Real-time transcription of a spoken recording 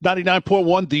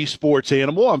99.1 The Sports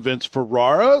Animal. I'm Vince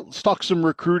Ferrara. Let's talk some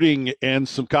recruiting and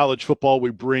some college football we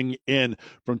bring in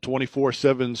from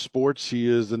 247 Sports. He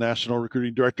is the national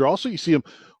recruiting director. Also, you see him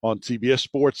on CBS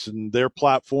Sports and their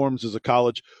platforms as a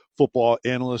college football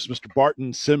analyst. Mr.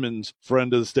 Barton Simmons,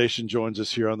 friend of the station, joins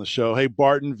us here on the show. Hey,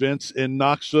 Barton, Vince in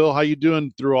Knoxville. How you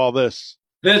doing through all this?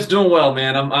 Vince, doing well,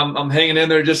 man. I'm hanging in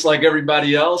there just like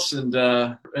everybody else, and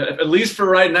at least for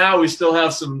right now, we still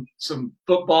have some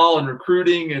football and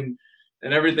recruiting and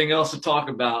everything else to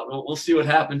talk about. We'll see what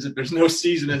happens if there's no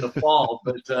season in the fall,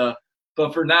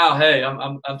 but for now, hey,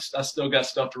 I still got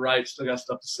stuff to write, still got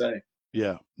stuff to say.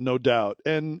 Yeah, no doubt.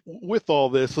 And with all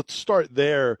this, let's start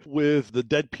there with the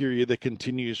dead period that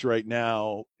continues right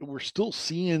now. We're still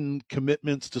seeing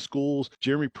commitments to schools.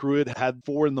 Jeremy Pruitt had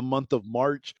 4 in the month of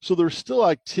March. So there's still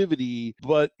activity,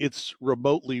 but it's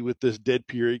remotely with this dead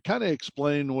period. Kind of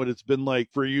explain what it's been like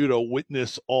for you to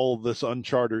witness all this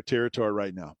uncharted territory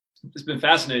right now. It's been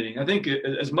fascinating. I think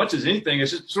as much as anything, it's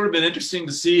just sort of been interesting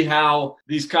to see how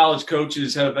these college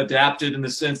coaches have adapted in the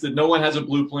sense that no one has a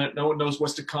blueprint. No one knows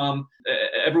what's to come.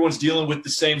 Everyone's dealing with the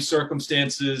same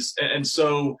circumstances. And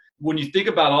so when you think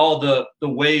about all the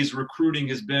ways recruiting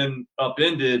has been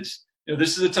upended,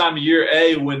 this is a time of year,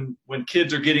 when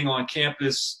kids are getting on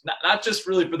campus, not just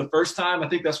really for the first time. I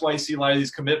think that's why you see a lot of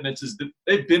these commitments is that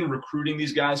they've been recruiting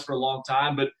these guys for a long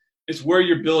time, but it's where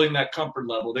you're building that comfort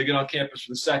level. They get on campus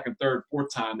for the second, third,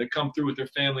 fourth time. They come through with their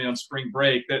family on spring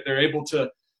break. That they're able to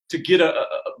get a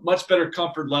much better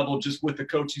comfort level just with the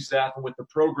coaching staff and with the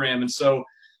program. And so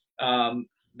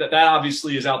that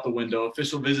obviously is out the window.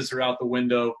 Official visits are out the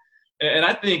window. And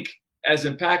I think as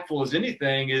impactful as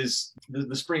anything is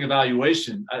the spring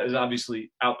evaluation is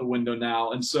obviously out the window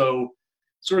now. And so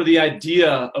sort of the idea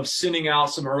of sending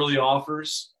out some early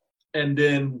offers and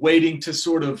then waiting to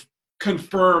sort of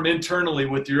confirm internally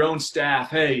with your own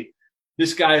staff, hey,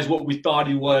 this guy is what we thought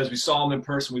he was. We saw him in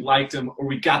person. We liked him. Or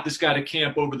we got this guy to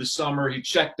camp over the summer. He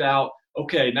checked out.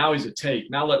 Okay, now he's a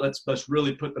take. Now let's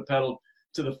really put the pedal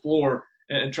to the floor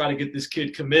and try to get this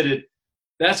kid committed.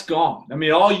 That's gone. I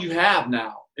mean, all you have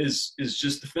now is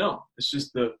just the film. It's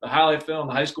just the highlight film,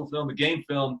 the high school film, the game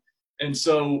film. And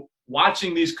so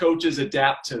watching these coaches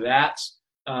adapt to that,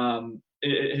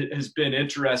 it has been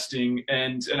interesting,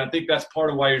 and I think that's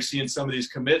part of why you're seeing some of these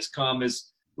commits come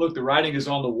is, look, the writing is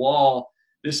on the wall.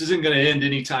 This isn't going to end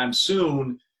anytime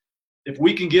soon. If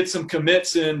we can get some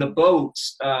commits in the boat,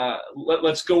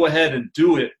 let's go ahead and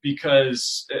do it,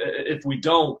 because if we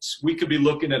don't, we could be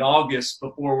looking at August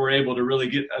before we're able to really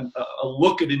get a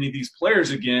look at any of these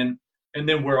players again, and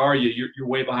then where are you? You're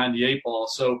way behind the 8 ball.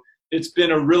 So it's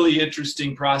been a really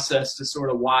interesting process to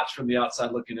sort of watch from the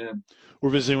outside looking in. We're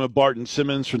visiting with Barton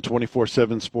Simmons from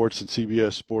 247 Sports and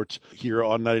CBS Sports here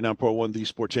on 99.1 The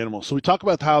Sports Animal. So we talk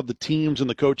about how the teams and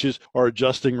the coaches are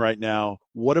adjusting right now.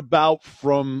 What about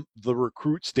from the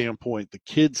recruit standpoint, the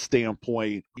kids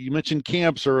standpoint? You mentioned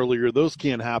camps earlier. Those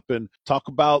can't happen. Talk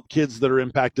about kids that are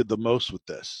impacted the most with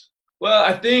this. Well,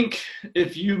 I think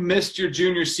if you missed your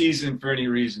junior season for any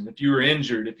reason, if you were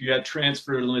injured, if you had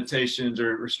transfer limitations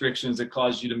or restrictions that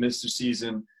caused you to miss the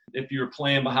season, if you were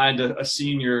playing behind a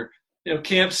senior,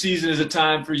 camp season is a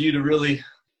time for you to really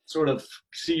sort of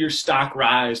see your stock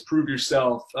rise, prove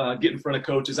yourself, get in front of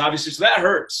coaches. Obviously, so that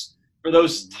hurts for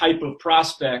those type of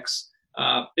prospects.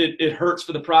 It hurts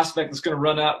for the prospect that's going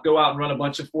to go out and run a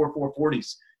bunch of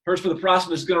 4.40s. Hurts for the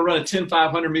prospect that's going to run a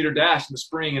 10,500-meter dash in the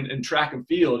spring and track and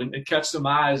field and catch some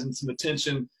eyes and some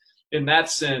attention in that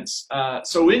sense.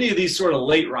 So any of these sort of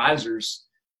late risers,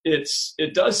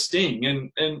 it does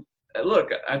sting. And look,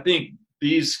 I think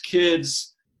these kids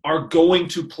are going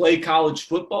to play college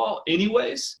football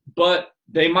anyways, but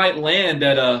they might land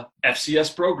at a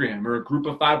FCS program or a Group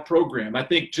of 5 program. I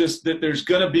think just that there's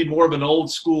going to be more of an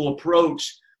old school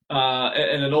approach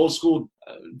and an old school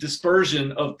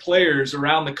dispersion of players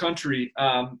around the country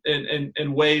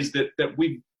in ways that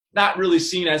we've not really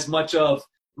seen as much of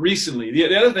recently.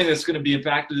 The other thing that's going to be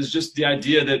impacted is just the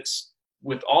idea that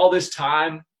with all this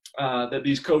time that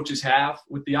these coaches have,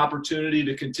 with the opportunity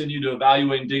to continue to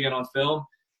evaluate and dig in on film,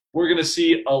 we're going to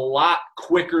see a lot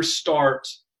quicker start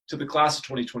to the class of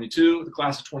 2022, the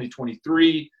class of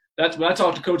 2023. That's when I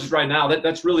talk to coaches right now,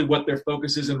 that's really what their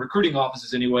focus is in recruiting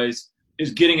offices anyways,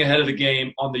 is getting ahead of the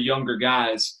game on the younger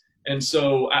guys. And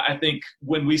so I think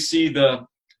when we see the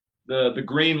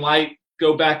green light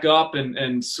go back up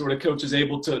and sort of coaches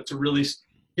able to really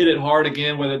hit it hard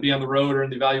again, whether it be on the road or in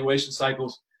the evaluation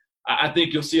cycles, I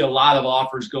think you'll see a lot of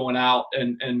offers going out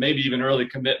and maybe even early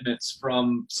commitments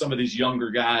from some of these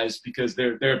younger guys because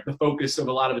they're the focus of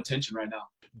a lot of attention right now.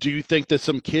 Do you think that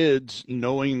some kids,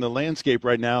 knowing the landscape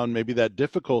right now and maybe that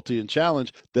difficulty and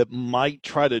challenge, that might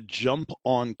try to jump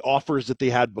on offers that they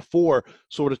had before,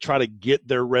 sort of try to get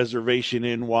their reservation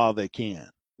in while they can?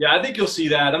 Yeah, I think you'll see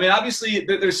that. I mean, obviously,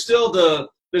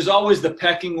 there's always the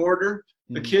pecking order.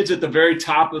 The kids at the very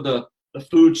top of the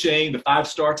food chain, the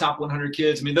 5-star top 100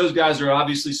 kids. I mean, those guys are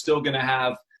obviously still going to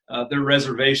have their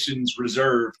reservations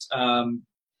reserved.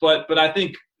 But I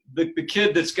think the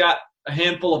kid that's got a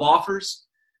handful of offers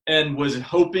and was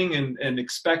hoping and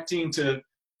expecting to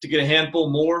get a handful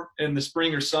more in the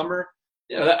spring or summer,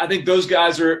 I think those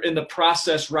guys are in the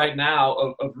process right now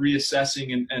of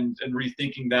reassessing and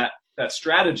rethinking that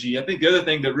strategy. I think the other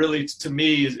thing that really, to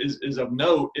me, is of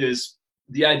note is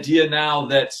the idea now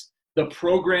that the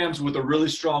programs with a really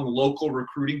strong local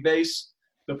recruiting base,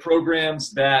 the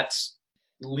programs that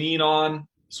lean on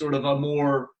sort of a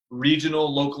more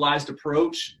regional, localized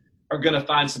approach, are going to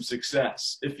find some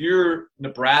success. If you're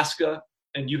Nebraska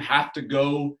and you have to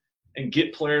go and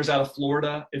get players out of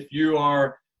Florida, if you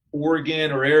are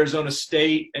Oregon or Arizona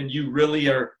State and you really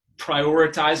are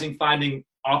prioritizing finding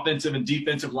offensive and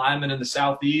defensive linemen in the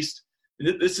Southeast,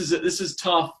 this is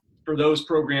tough for those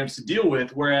programs to deal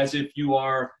with. Whereas if you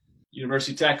are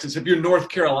University of Texas, if you're North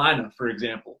Carolina, for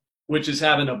example, which is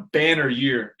having a banner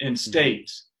year in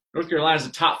states, North Carolina is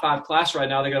a top 5 class right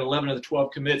now. They got 11 of the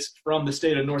 12 commits from the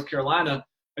state of North Carolina.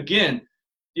 Again,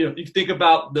 if you think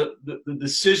about the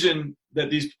decision that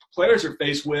these players are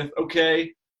faced with,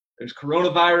 okay, there's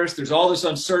coronavirus, there's all this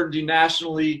uncertainty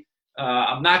nationally.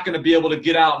 I'm not going to be able to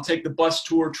get out and take the bus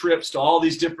tour trips to all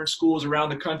these different schools around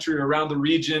the country or around the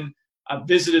region. I've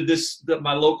visited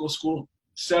my local school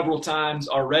several times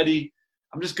already.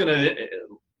 I'm just going to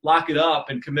lock it up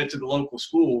and commit to the local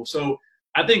school. So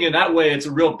I think in that way, it's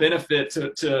a real benefit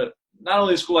to not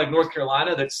only a school like North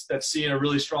Carolina that's seeing a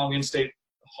really strong in-state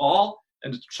haul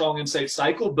and a strong in-state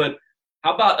cycle, but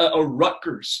how about a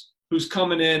Rutgers who's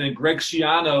coming in and Greg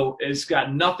Schiano has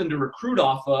got nothing to recruit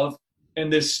off of,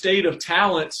 and this state of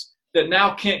talents that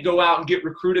now can't go out and get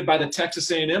recruited by the Texas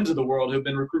A&Ms of the world who've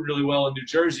been recruited really well in New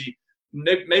Jersey.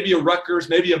 Maybe a Rutgers,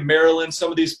 maybe a Maryland,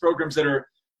 some of these programs that are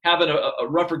having a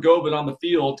rougher go of it on the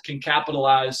field can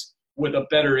capitalize with a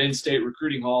better in-state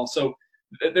recruiting haul. So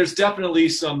there's definitely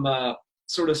some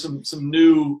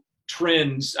new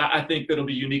trends, I think, that'll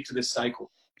be unique to this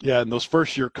cycle. Yeah, and those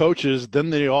first-year coaches, then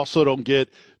they also don't get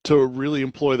to really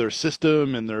employ their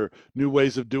system and their new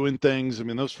ways of doing things. I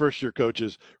mean, those first-year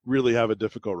coaches really have it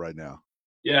difficult right now.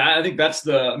 Yeah, I think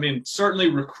certainly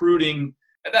recruiting,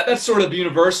 that's sort of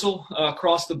universal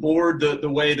across the board, the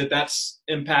way that's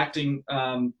impacting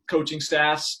coaching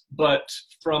staffs. But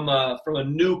from a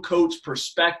new coach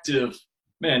perspective,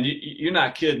 man, you're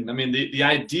not kidding. I mean, the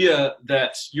idea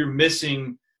that you're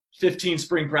missing 15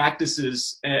 spring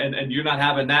practices and you're not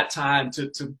having that time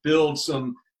to build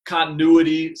some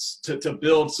continuity, to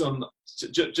build some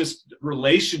just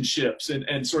relationships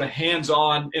and sort of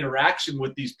hands-on interaction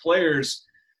with these players,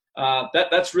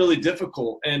 that's really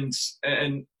difficult. And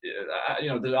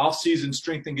the off-season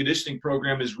strength and conditioning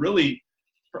program is really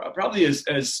probably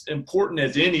as important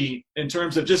as any in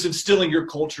terms of just instilling your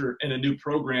culture in a new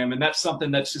program. And that's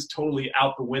something that's just totally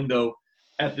out the window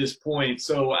at this point.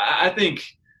 So I think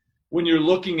when you're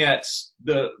looking at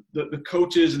the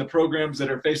coaches and the programs that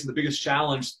are facing the biggest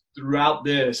challenge throughout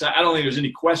this, I don't think there's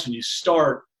any question. You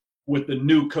start with the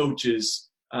new coaches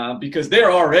because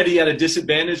they're already at a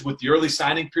disadvantage with the early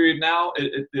signing period now.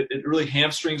 It really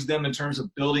hamstrings them in terms of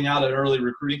building out an early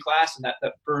recruiting class and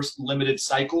that first limited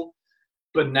cycle.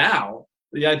 But now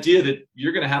the idea that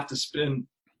you're going to have to spend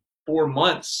 4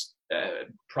 months,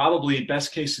 probably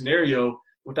best case scenario,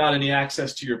 without any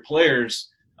access to your players,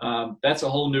 that's a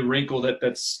whole new wrinkle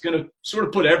that's going to sort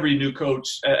of put every new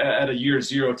coach at a year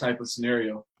zero type of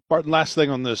scenario. Barton, last thing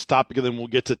on this topic, and then we'll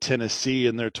get to Tennessee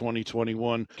and their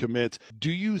 2021 commits. Do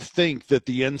you think that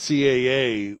the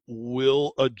NCAA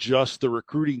will adjust the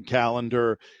recruiting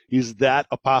calendar? Is that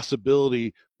a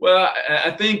possibility? Well,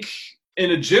 I think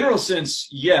in a general sense,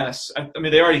 yes. I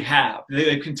mean, they already have.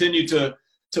 They continue to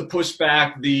push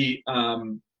back the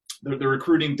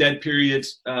recruiting dead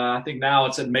periods. I think now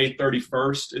it's at May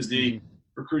 31st is the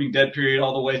recruiting dead period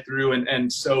all the way through.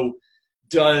 And so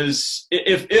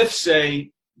if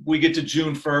say we get to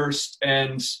June 1st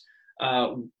and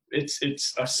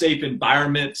it's a safe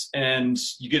environment and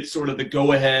you get sort of the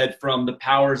go ahead from the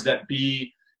powers that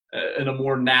be in a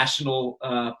more national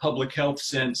public health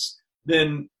sense,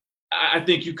 then I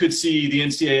think you could see the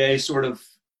NCAA sort of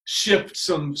shift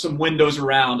some windows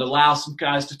around, allow some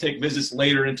guys to take visits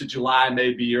later into July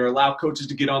maybe, or allow coaches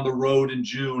to get on the road in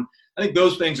June. I think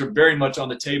those things are very much on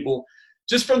the table.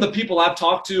 Just from the people I've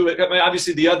talked to, I mean,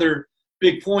 obviously the other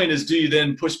big point is, do you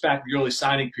then push back the early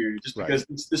signing period? Just because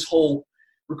this whole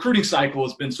recruiting cycle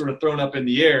has been sort of thrown up in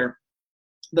the air.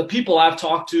 The people I've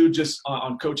talked to just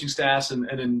on coaching staffs and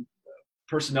in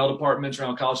personnel departments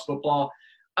around college football,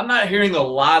 I'm not hearing a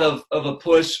lot of a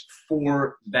push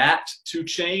for that to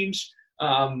change.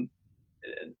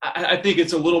 I think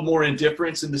it's a little more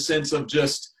indifference in the sense of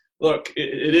just, look,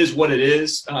 it is what it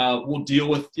is. We'll deal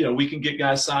with, we can get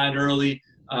guys signed early.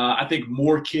 I think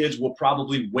more kids will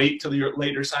probably wait till the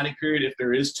later signing period if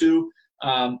there is to.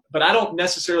 But I don't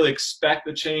necessarily expect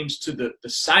the change to the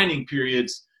signing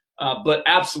periods. But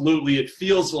absolutely, it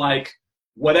feels like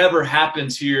whatever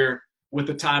happens here with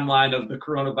the timeline of the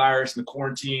coronavirus and the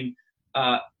quarantine,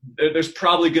 there's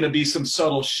probably going to be some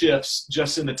subtle shifts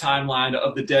just in the timeline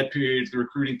of the dead periods, the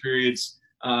recruiting periods,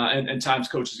 and times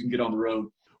coaches can get on the road.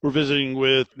 We're visiting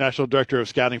with National Director of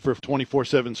Scouting for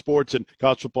 247 Sports and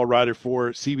college football writer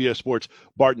for CBS Sports,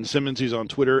 Barton Simmons. He's on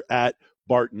Twitter at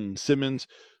Barton Simmons.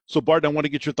 So, Barton, I want to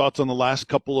get your thoughts on the last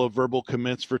couple of verbal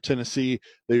commits for Tennessee.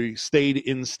 They stayed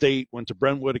in state, went to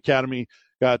Brentwood Academy,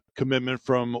 got commitment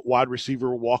from wide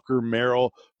receiver Walker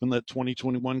Merrill from the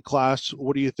 2021 class.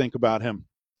 What do you think about him?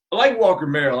 I like Walker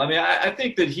Merrill. I mean, I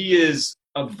think that he is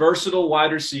a versatile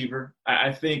wide receiver.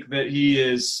 I think that he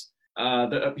is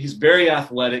he's very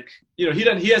athletic.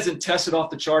 He hasn't tested off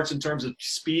the charts in terms of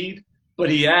speed, but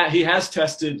he has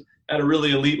tested at a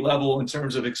really elite level in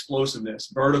terms of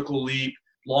explosiveness, vertical leap,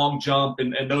 long jump,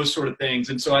 and those sort of things.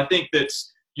 And so I think that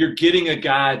you're getting a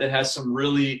guy that has some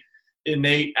really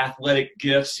innate athletic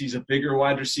gifts. He's a bigger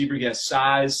wide receiver. He has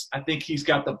size. I think he's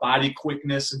got the body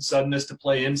quickness and suddenness to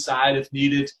play inside if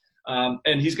needed.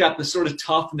 And he's got the sort of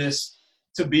toughness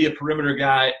to be a perimeter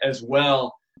guy as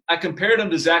well. I compared him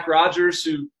to Zach Rogers,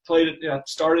 who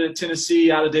started at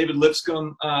Tennessee out of David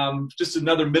Lipscomb, just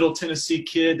another Middle Tennessee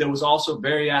kid that was also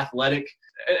very athletic.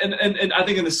 And I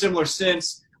think in a similar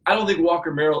sense, I don't think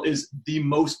Walker Merrill is the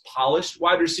most polished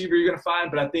wide receiver you're going to find,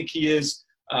 but I think he is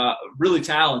really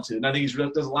talented. And I think he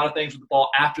does a lot of things with the ball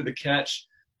after the catch.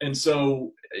 And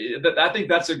so I think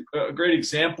that's a great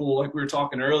example, like we were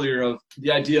talking earlier, of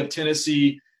the idea of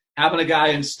Tennessee having a guy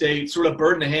in state, sort of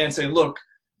bird in the hand, saying, look,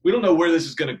 we don't know where this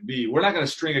is going to be. We're not going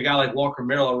to string a guy like Walker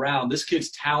Merrill around. This kid's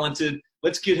talented.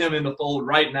 Let's get him in the fold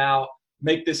right now,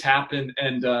 make this happen,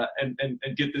 and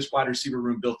get this wide receiver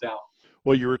room built out.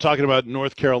 Well, you were talking about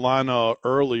North Carolina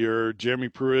earlier. Jeremy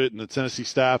Pruitt and the Tennessee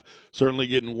staff certainly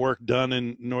getting work done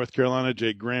in North Carolina.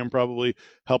 Jay Graham probably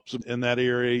helps in that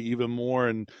area even more.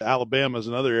 And Alabama is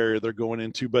another area they're going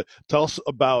into. But tell us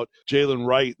about Jalen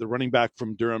Wright, the running back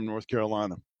from Durham, North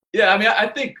Carolina. Yeah, I mean, I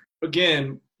think,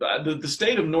 again, the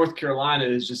state of North Carolina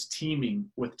is just teeming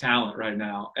with talent right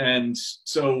now. And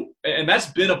that's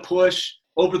been a push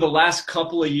over the last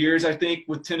couple of years, I think,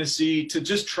 with Tennessee to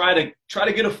just try to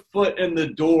get a foot in the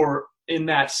door in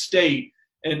that state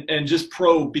and just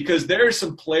probe, because there are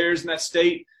some players in that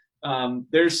state.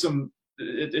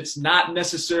 It's not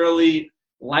necessarily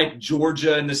like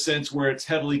Georgia in the sense where it's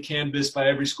heavily canvassed by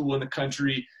every school in the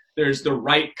country. There's the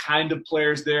right kind of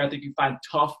players there. I think you find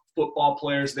tough football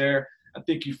players there. I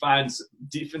think you find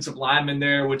defensive linemen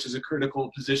there, which is a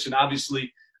critical position,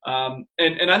 obviously. And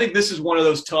I think this is one of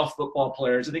those tough football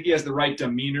players. I think he has the right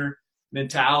demeanor,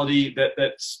 mentality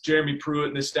that Jeremy Pruitt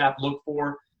and his staff look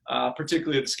for,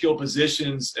 particularly at the skill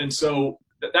positions. And so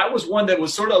that was one that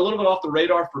was sort of a little bit off the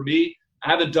radar for me. I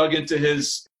haven't dug into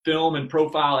his film and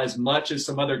profile as much as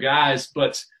some other guys,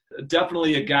 but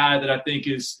definitely a guy that I think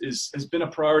has been a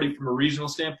priority from a regional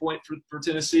standpoint for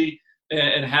Tennessee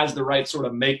and has the right sort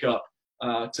of makeup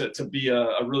to be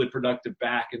a really productive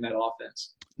back in that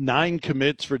offense. 9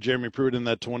 commits for Jeremy Pruitt in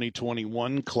that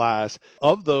 2021 class.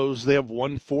 Of those, they have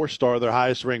 1 4-star. Their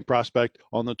highest ranked prospect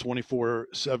on the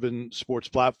 247 Sports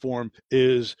platform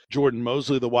is Jordan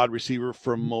Mosley, the wide receiver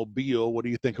from Mobile. What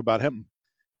do you think about him?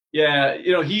 Yeah,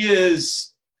 he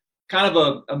is kind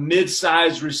of a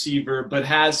mid-sized receiver, but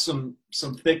has some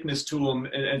thickness to him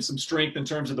and some strength in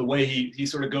terms of the way he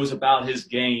sort of goes about his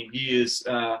game.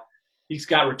 He's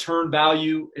got return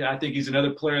value. I think he's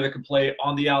another player that can play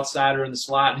on the outside or in the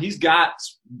slot. And he's got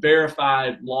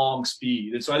verified long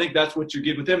speed. And so I think that's what you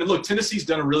get with him. And look, Tennessee's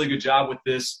done a really good job with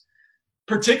this,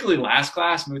 particularly last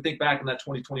class. When we think back in that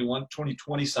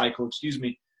 2020 cycle,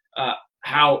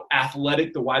 how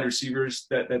athletic the wide receivers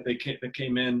that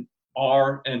came in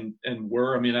are and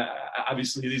were. I mean,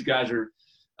 obviously these guys are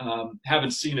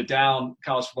haven't seen a down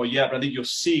college football yet, but I think you'll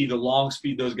see the long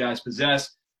speed those guys possess.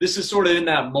 This is sort of in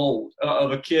that mold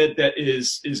of a kid that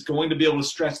is going to be able to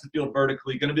stretch the field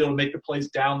vertically, going to be able to make the plays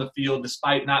down the field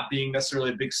despite not being necessarily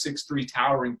a big 6'3"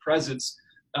 towering presence.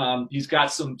 He's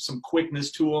got some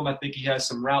quickness to him. I think he has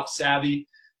some route savvy.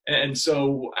 And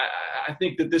so I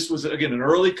think that this was, again, an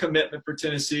early commitment for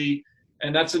Tennessee.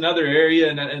 And that's another area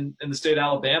in the state of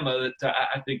Alabama that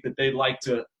I think that they'd like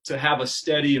to have a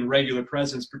steady and regular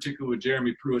presence, particularly with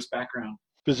Jeremy Pruitt's background.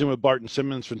 Visiting with Barton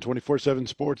Simmons from 247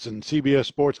 Sports and CBS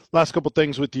Sports. Last couple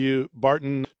things with you,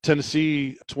 Barton.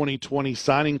 Tennessee 2020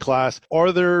 signing class.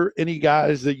 Are there any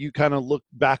guys that you kind of look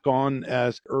back on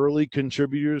as early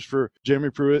contributors for Jeremy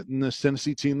Pruitt and this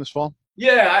Tennessee team this fall?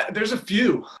 Yeah, there's a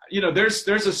few. There's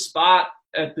a spot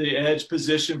at the edge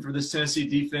position for this Tennessee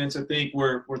defense, I think,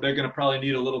 where they're going to probably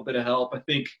need a little bit of help. I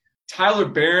think Tyler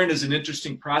Barron is an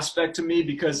interesting prospect to me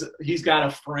because he's got a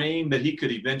frame that he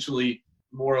could eventually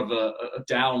more of a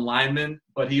down lineman,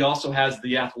 but he also has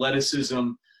the athleticism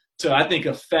to, I think,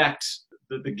 affect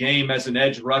the game as an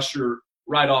edge rusher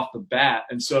right off the bat.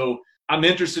 And so I'm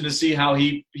interested to see how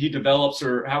he develops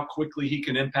or how quickly he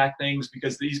can impact things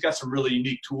because he's got some really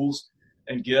unique tools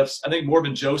and gifts. I think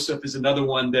Morvin Joseph is another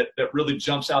one that really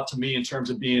jumps out to me in terms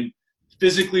of being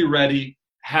physically ready,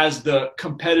 has the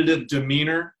competitive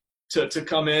demeanor to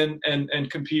come in and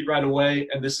compete right away.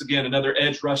 And this, again, another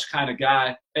edge rush kind of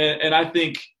guy. And I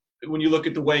think when you look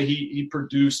at the way he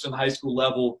produced on the high school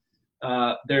level,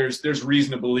 there's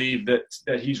reason to believe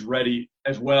that he's ready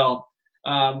as well.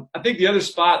 I think the other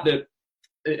spot that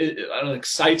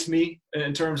excites me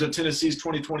in terms of Tennessee's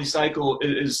 2020 cycle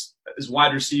is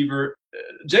wide receiver.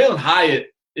 Jalen Hyatt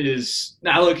is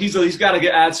now look. He's got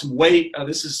to add some weight.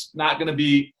 This is not going to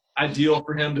be ideal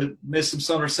for him to miss some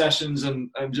summer sessions and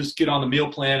just get on the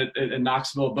meal plan at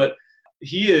Knoxville. But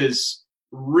he is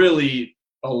really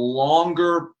a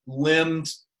longer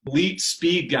limbed, elite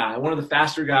speed guy, one of the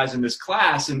faster guys in this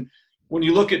class. And when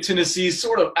you look at Tennessee's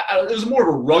it was more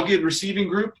of a rugged receiving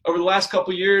group over the last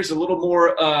couple of years, a little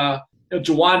more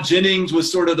Jawan Jennings was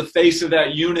sort of the face of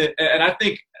that unit. And I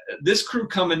think this crew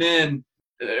coming in,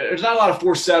 there's not a lot of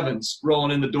 4.7s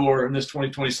rolling in the door in this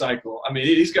 2020 cycle. I mean,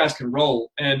 these guys can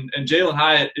roll. And Jalen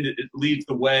Hyatt it leads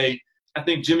the way. I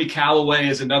think Jimmy Callaway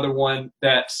is another one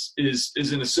that is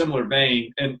in a similar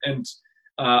vein and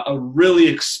a really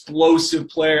explosive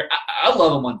player. I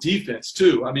love him on defense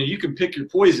too. I mean, you can pick your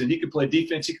poison. He can play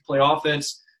defense. He can play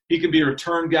offense. He can be a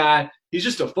return guy. He's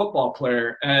just a football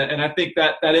player. And I think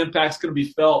that impact's going to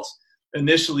be felt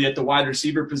initially at the wide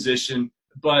receiver position.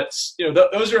 But,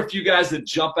 those are a few guys that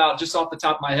jump out just off the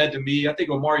top of my head to me. I think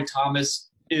Omari Thomas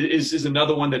is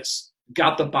another one that's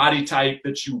got the body type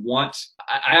that you want.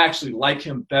 I actually like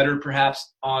him better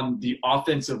perhaps on the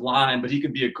offensive line, but he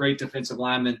could be a great defensive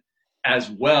lineman as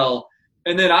well.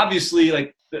 And then obviously,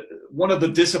 one of the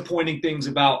disappointing things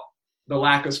about the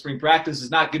lack of spring practice is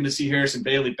not getting to see Harrison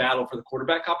Bailey battle for the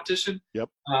quarterback competition. Yep.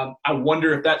 I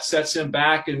wonder if that sets him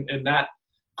back in that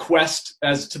quest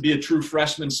as to be a true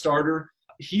freshman starter.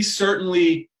 He's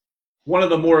certainly one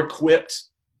of the more equipped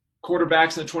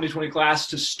quarterbacks in the 2020 class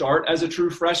to start as a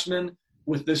true freshman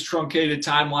with this truncated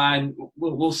timeline.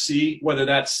 We'll see whether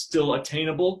that's still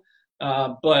attainable.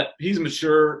 But he's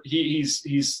mature.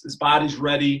 His body's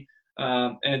ready,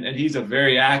 and he's a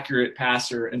very accurate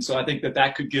passer. And so I think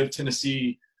that could give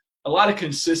Tennessee a lot of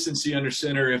consistency under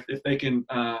center if they can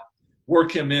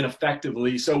work him in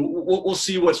effectively. So we'll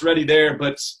see what's ready there.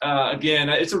 But again,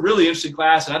 it's a really interesting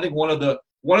class, and I think one of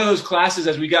those classes,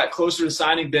 as we got closer to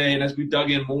signing day and as we dug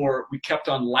in more, we kept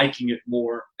on liking it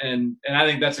more. And I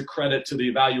think that's a credit to the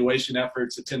evaluation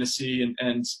efforts at Tennessee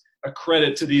and a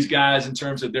credit to these guys in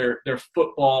terms of their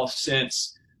football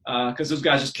sense, because those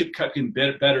guys just keep getting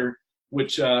better,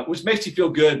 which makes you feel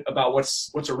good about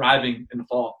what's arriving in the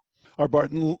fall. All right,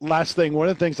 Barton, last thing. One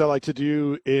of the things I like to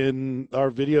do in our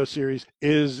video series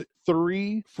is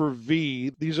 3 for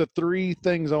V. These are 3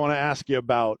 things I want to ask you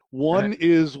about. One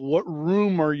is, what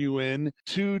room are you in?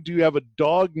 2, do you have a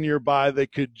dog nearby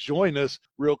that could join us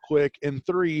real quick? And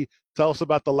 3, tell us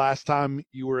about the last time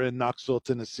you were in Knoxville,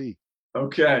 Tennessee.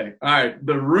 Okay. All right.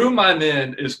 The room I'm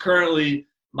in is currently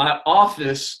my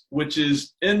office, which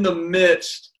is in the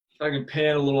midst, if I can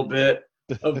pan a little bit,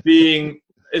 of being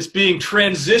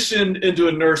transitioned into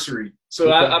a nursery.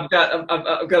 So okay. I've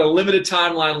got a limited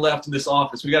timeline left in this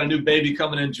office. We got a new baby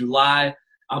coming in July.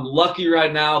 I'm lucky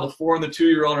right now. The 4 and the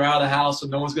 2-year-old are out of the house, so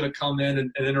no one's going to come in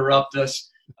and interrupt us.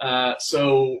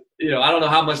 So I don't know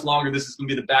how much longer this is going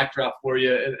to be the backdrop for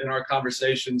you in our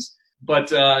conversations,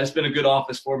 but it's been a good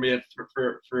office for me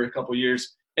for a couple of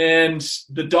years. And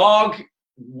the dog,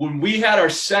 when we had our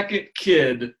second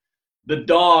kid, the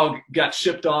dog got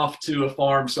shipped off to a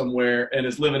farm somewhere and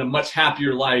is living a much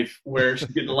happier life where she's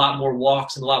getting a lot more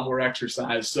walks and a lot more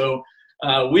exercise. So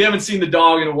we haven't seen the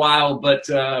dog in a while, but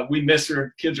we miss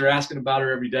her. Kids are asking about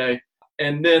her every day.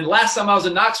 And then last time I was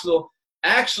in Knoxville,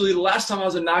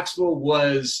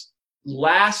 was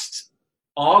last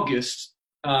August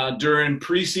during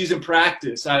preseason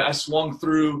practice. I swung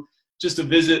through just to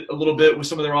visit a little bit with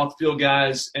some of their off-the-field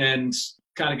guys and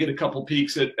kind of get a couple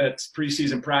peeks at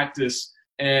preseason practice.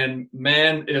 And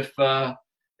man, if I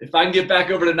can get back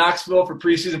over to Knoxville for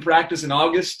preseason practice in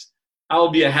August, I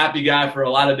will be a happy guy for a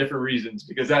lot of different reasons,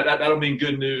 because that'll mean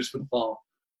good news for the fall.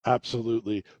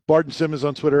 Absolutely. Barton Simmons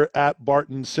on Twitter, at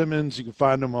Barton Simmons. You can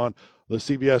find him on the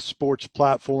CBS Sports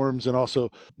platforms and also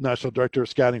National Director of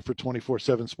Scouting for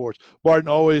 247 Sports. Barton,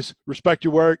 always respect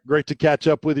your work. Great to catch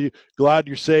up with you. Glad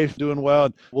you're safe, doing well,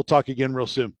 and we'll talk again real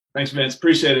soon. Thanks, Vince.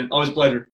 Appreciate it. Always a pleasure.